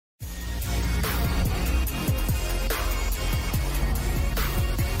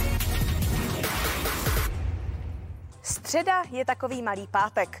Středa je takový malý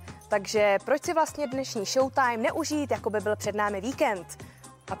pátek, takže proč si vlastně dnešní Showtime neužít, jako by byl před námi víkend?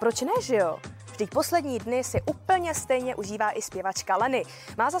 A proč ne, že jo? Vždyť poslední dny si úplně stejně užívá i zpěvačka Leny.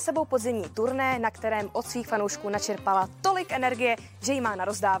 Má za sebou podzimní turné, na kterém od svých fanoušků načerpala tolik energie, že jí má na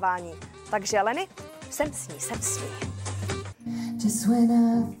rozdávání. Takže Leny, jsem s ní.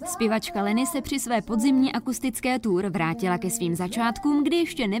 Zpěvačka Leny se při své podzimní akustické tour vrátila ke svým začátkům, kdy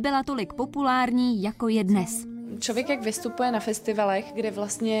ještě nebyla tolik populární, jako je dnes. Člověk, jak vystupuje na festivalech, kde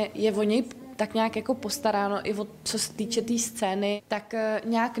vlastně je o něj tak nějak jako postaráno i o co se týče té scény, tak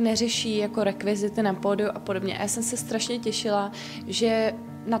nějak neřeší jako rekvizity na pódiu a podobně. A já jsem se strašně těšila, že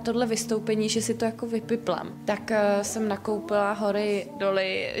na tohle vystoupení, že si to jako vypiplám. Tak jsem nakoupila hory,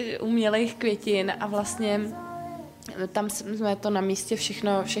 doly, umělých květin a vlastně tam jsme to na místě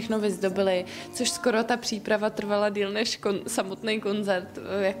všechno vyzdobili, což skoro ta příprava trvala díl než samotný koncert.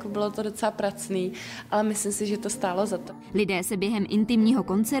 Jako bylo to docela pracný, ale myslím si, že to stálo za to. Lidé se během intimního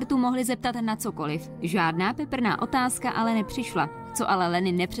koncertu mohli zeptat na cokoliv. Žádná peprná otázka ale nepřišla. Co ale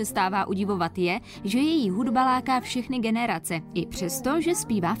Leny nepřestává udivovat je, že její hudba láká všechny generace, i přesto, že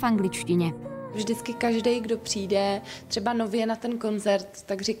zpívá v angličtině. Vždycky každý, kdo přijde třeba nově na ten koncert,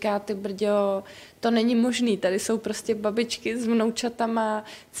 tak říká: ty brďo, to není možný, tady jsou prostě babičky s vnoučatama,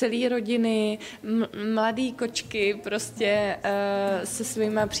 celý rodiny, mladý kočky prostě se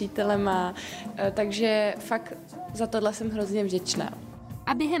svýma přítelema, takže fakt za tohle jsem hrozně vděčná.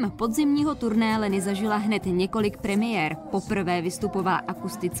 A během podzimního turné Leny zažila hned několik premiér. Poprvé vystupovala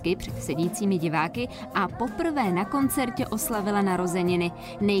akusticky před sedícími diváky a poprvé na koncertě oslavila narozeniny.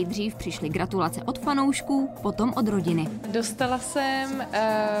 Nejdřív přišly gratulace od fanoušků, potom od rodiny. Dostala jsem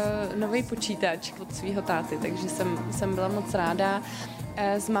nový počítač od svého táty, takže jsem byla moc ráda.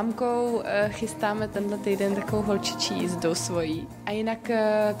 S mamkou chystáme tenhle týden takovou holčičí jízdu svojí. A jinak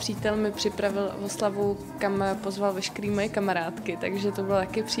přítel mi připravil oslavu, kam pozval veškerý moje kamarádky, takže to byla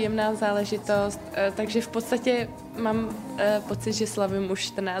taky příjemná záležitost. Takže v podstatě mám pocit, že slavím už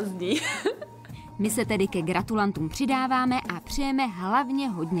 14 dní. My se tedy ke gratulantům přidáváme a přejeme hlavně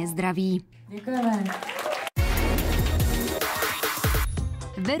hodně zdraví. Děkujeme.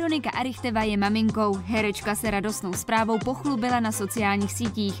 Veronika Arichteva je maminkou. Herečka se radostnou zprávou pochlubila na sociálních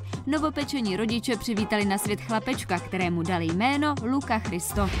sítích. Novopečení rodiče přivítali na svět chlapečka, kterému dali jméno Luka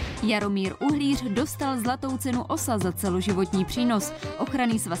Christo. Jaromír Uhlíř dostal zlatou cenu OSA za celoživotní přínos.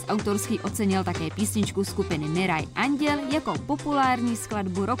 Ochranný svaz autorský ocenil také písničku skupiny Miraj Anděl jako populární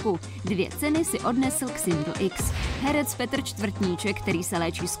skladbu roku. 2 ceny si odnesl k Single X. Herec Petr Čtvrtníček, který se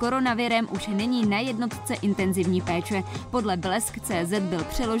léčí s koronavirem, už není na jednotce intenzivní péče. Podle Blesk.cz byl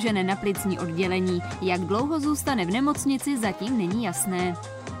přeložen na plicní oddělení. Jak dlouho zůstane v nemocnici, zatím není jasné.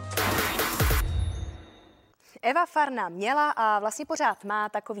 Eva Farna měla a vlastně pořád má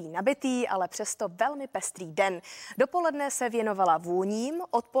takový nabitý, ale přesto velmi pestrý den. Dopoledne se věnovala vůním,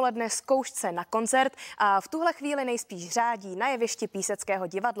 odpoledne zkoušce na koncert a v tuhle chvíli nejspíš řádí na jevišti Píseckého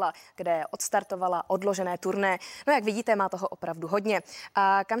divadla, kde odstartovala odložené turné. No jak vidíte, má toho opravdu hodně.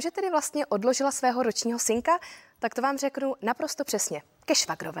 A kamže tedy vlastně odložila svého ročního synka? Tak to vám řeknu naprosto přesně. Ke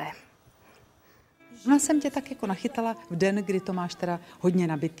švagrové. Ona jsem tě tak jako nachytala v den, kdy to máš teda hodně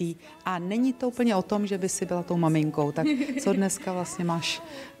nabitý a není to úplně o tom, že by si byla tou maminkou. Tak co dneska vlastně máš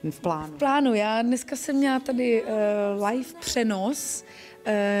v plánu? V plánu, já dneska jsem měla tady live přenos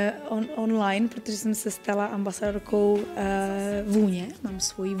online, protože jsem se stala ambasadorkou vůně, mám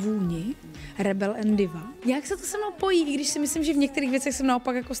svoji vůni, Rebel and Diva. Jak se to se mnou pojí, i když si myslím, že v některých věcech jsem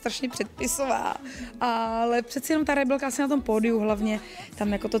naopak jako strašně předpisová, ale přeci jenom ta rebelka asi na tom pódiu hlavně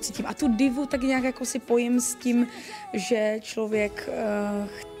tam jako to cítím. A tu divu tak nějak jako si pojím s tím, že člověk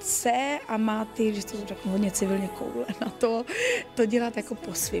chce a má ty, že to řeknu hodně civilně, koule na to dělat jako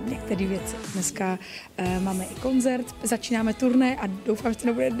po svým některé věci. Dneska máme i koncert, začínáme turné a doufám, že to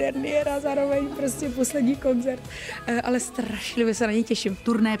nebude derniéra, zároveň prostě poslední koncert, ale strašlivě se na něj těším.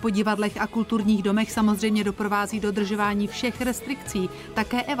 Turné po divadlech a kulturních domech samozřejmě doprovází dodržování všech restrikcí.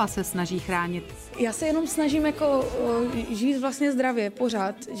 Také Eva se snaží chránit. Já se jenom snažím jako žít vlastně zdravě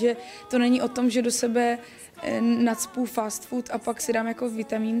pořád, že to není o tom, že do sebe nacpu fast food a pak si dám jako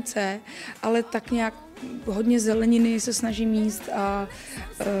vitamin C, ale tak nějak hodně zeleniny se snažím jíst a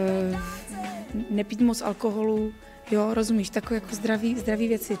nepít moc alkoholu. Jo, rozumíš, takové jako zdraví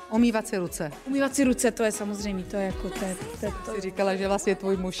věci. Omývat si ruce. Umývat si ruce, to je samozřejmě, to je jako to. Jsi říkala, že vlastně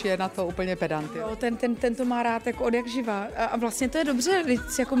tvůj muž je na to úplně pedant. Jo, ten to má rád jako od jak živa. A vlastně to je dobře,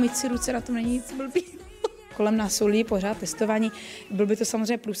 jako myť si ruce, na tom není nic blbý. Kolem nás jsou lidi pořád testování. Byl by to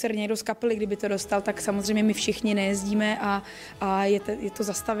samozřejmě průser někdo z kapely, kdyby to dostal, tak samozřejmě my všichni nejezdíme a je to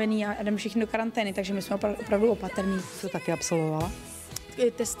zastavený a jdeme všichni do karantény, takže my jsme opravdu opatrní. Co taky absolvovala?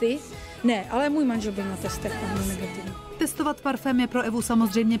 testy. Ne, ale můj manžel byl na testech a byl negativní. Testovat parfém je pro Evu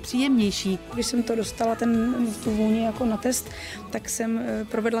samozřejmě příjemnější. Když jsem to dostala, tu vůni jako na test, tak jsem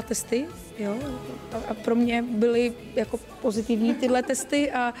provedla testy, jo, a pro mě byly jako pozitivní tyhle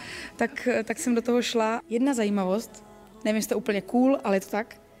testy a tak jsem do toho šla. Jedna zajímavost, nevím, jestli to úplně cool, ale je to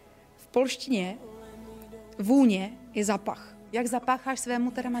tak, v polštině vůně je zapach. Jak zapácháš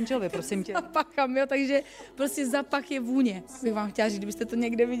svému teda manželovi, prosím tě? Zapachám, jo, takže prostě zapach je vůně. Bych vám chtěla říct, kdybyste to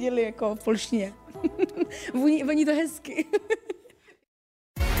někde viděli jako v polštině. Voní to hezky.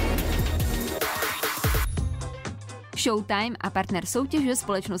 Showtime a partner soutěže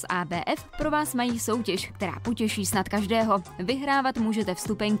společnost ABF pro vás mají soutěž, která potěší snad každého. Vyhrávat můžete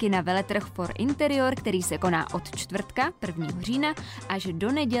vstupenky na veletrh For Interior, který se koná od čtvrtka 1. října až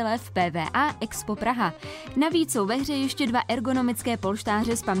do neděle v PVA Expo Praha. Navíc jsou ve hře ještě 2 ergonomické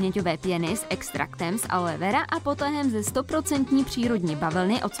polštáře z paměťové pěny s extraktem z aloe vera a potahem ze 100% přírodní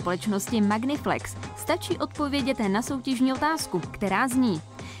bavlny od společnosti Magniflex. Stačí odpovědět na soutěžní otázku, která zní: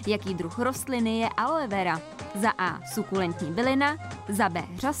 jaký druh rostliny je aloe vera? Za A sukulentní bylina, za B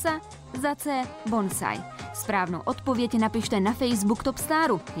řasa, za C bonsai. Správnou odpověď napište na Facebook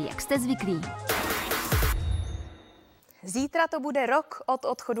Topstaru, jak jste zvyklí. Zítra to bude rok od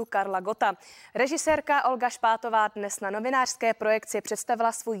odchodu Karla Gotta. Režisérka Olga Špátová dnes na novinářské projekci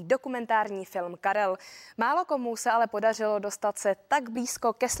představila svůj dokumentární film Karel. Málo komu se ale podařilo dostat se tak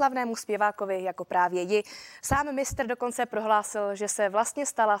blízko ke slavnému zpěvákovi jako právě ji. Sám mistr dokonce prohlásil, že se vlastně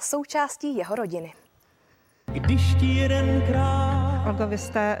stala součástí jeho rodiny. Když ti jedenkrát... Olgo, vy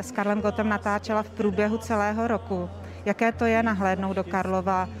jste s Karlem Gottem natáčela v průběhu celého roku. Jaké to je nahlédnout do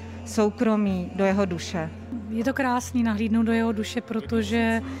Karlova soukromí, do jeho duše? Je to krásný nahlídnout do jeho duše,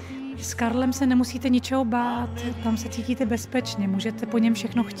 protože s Karlem se nemusíte ničeho bát, tam se cítíte bezpečně, můžete po něm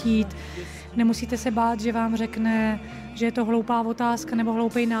všechno chtít, nemusíte se bát, že vám řekne, že je to hloupá otázka nebo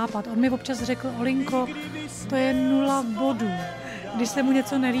hloupý nápad. On mi občas řekl: Olinko, to je 0 bodů, když se mu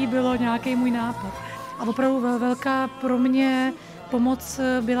něco nelíbilo, nějaký můj nápad. A opravdu velká pro mě pomoc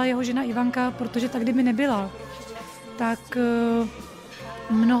byla jeho žena Ivanka, protože tak, kdyby nebyla, tak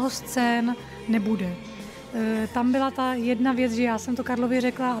mnoho scén nebude. Tam byla ta jedna věc, že já jsem to Karlovi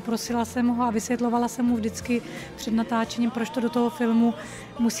řekla a prosila jsem ho a vysvětlovala jsem mu vždycky před natáčením, proč to do toho filmu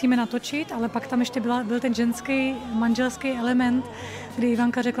musíme natočit, ale pak tam ještě byl ten ženský manželský element, kdy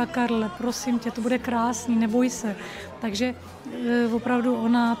Ivanka řekla: Karle, prosím tě, to bude krásný, neboj se. Takže opravdu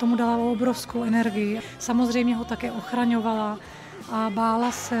ona tomu dala obrovskou energii. Samozřejmě ho také ochraňovala a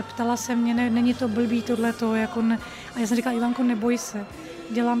bála se, ptala se mě, není to blbý tohleto, jako ne. A já jsem říkala: Ivanko, neboj se.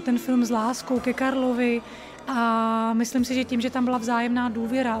 Dělám ten film s láskou ke Karlovi a myslím si, že tím, že tam byla vzájemná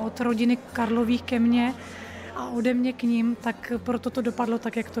důvěra od rodiny Karlových ke mně a ode mě k ním, tak proto to dopadlo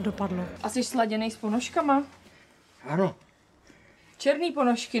tak, jak to dopadlo. A jsi sladěnej s ponožkama? Ano, Černý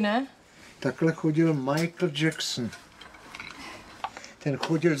ponožky, ne? takhle chodil Michael Jackson. Ten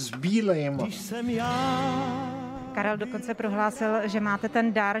chodil s bílejma. Karel dokonce prohlásil, že máte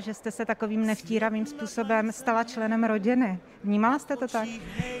ten dar, že jste se takovým nevtíravým způsobem stala členem rodiny. Vnímala jste to tak?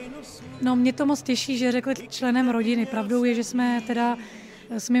 No, mě to moc těší, že řekli členem rodiny. Pravdou je, že jsme teda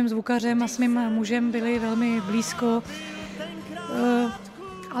s mým zvukařem a s mým mužem byli velmi blízko.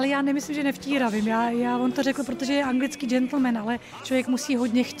 Ale já nemyslím, že nevtíravým. On to řekl, protože je anglický gentleman, ale člověk musí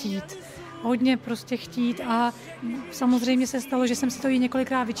hodně chtít. Hodně prostě chtít a samozřejmě se stalo, že jsem si to i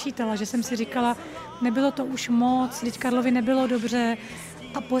několikrát vyčítala, že jsem si říkala, nebylo to už moc, teď Karlovi nebylo dobře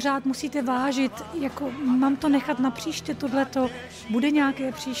a pořád musíte vážit, jako mám to nechat na příště, tohleto, bude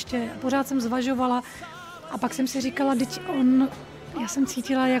nějaké příště. Pořád jsem zvažovala a pak jsem si říkala, já jsem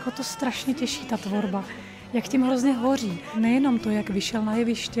cítila, jako to strašně těší ta tvorba, jak tím hrozně hoří. Nejenom to, jak vyšel na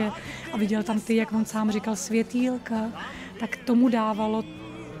jeviště a viděl tam ty, jak on sám říkal, světýlka, tak tomu dávalo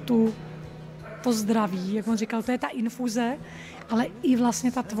to zdraví, jak on říkal, to je ta infuze, ale i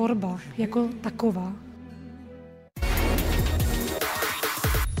vlastně ta tvorba jako taková.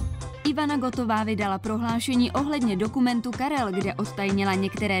 Ivana Gottová vydala prohlášení ohledně dokumentu Karel, kde odtajnila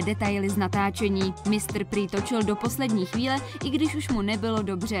některé detaily z natáčení. Mistr prý točil do poslední chvíle, i když už mu nebylo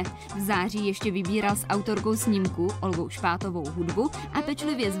dobře. V září ještě vybíral s autorkou snímku Olgou Špátovou hudbu a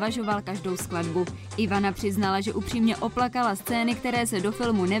pečlivě zvažoval každou skladbu. Ivana přiznala, že upřímně oplakala scény, které se do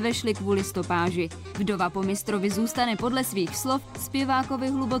filmu nevešly kvůli stopáži. Vdova po mistrovi zůstane podle svých slov zpěvákovi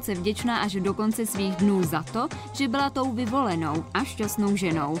hluboce vděčná až do konce svých dnů za to, že byla tou vyvolenou a šťastnou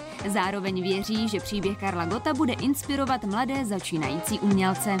ženou. Zároveň věří, že příběh Karla Gotta bude inspirovat mladé začínající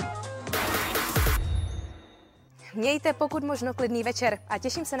umělce. Mějte pokud možno klidný večer a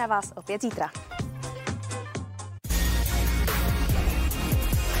těším se na vás opět zítra.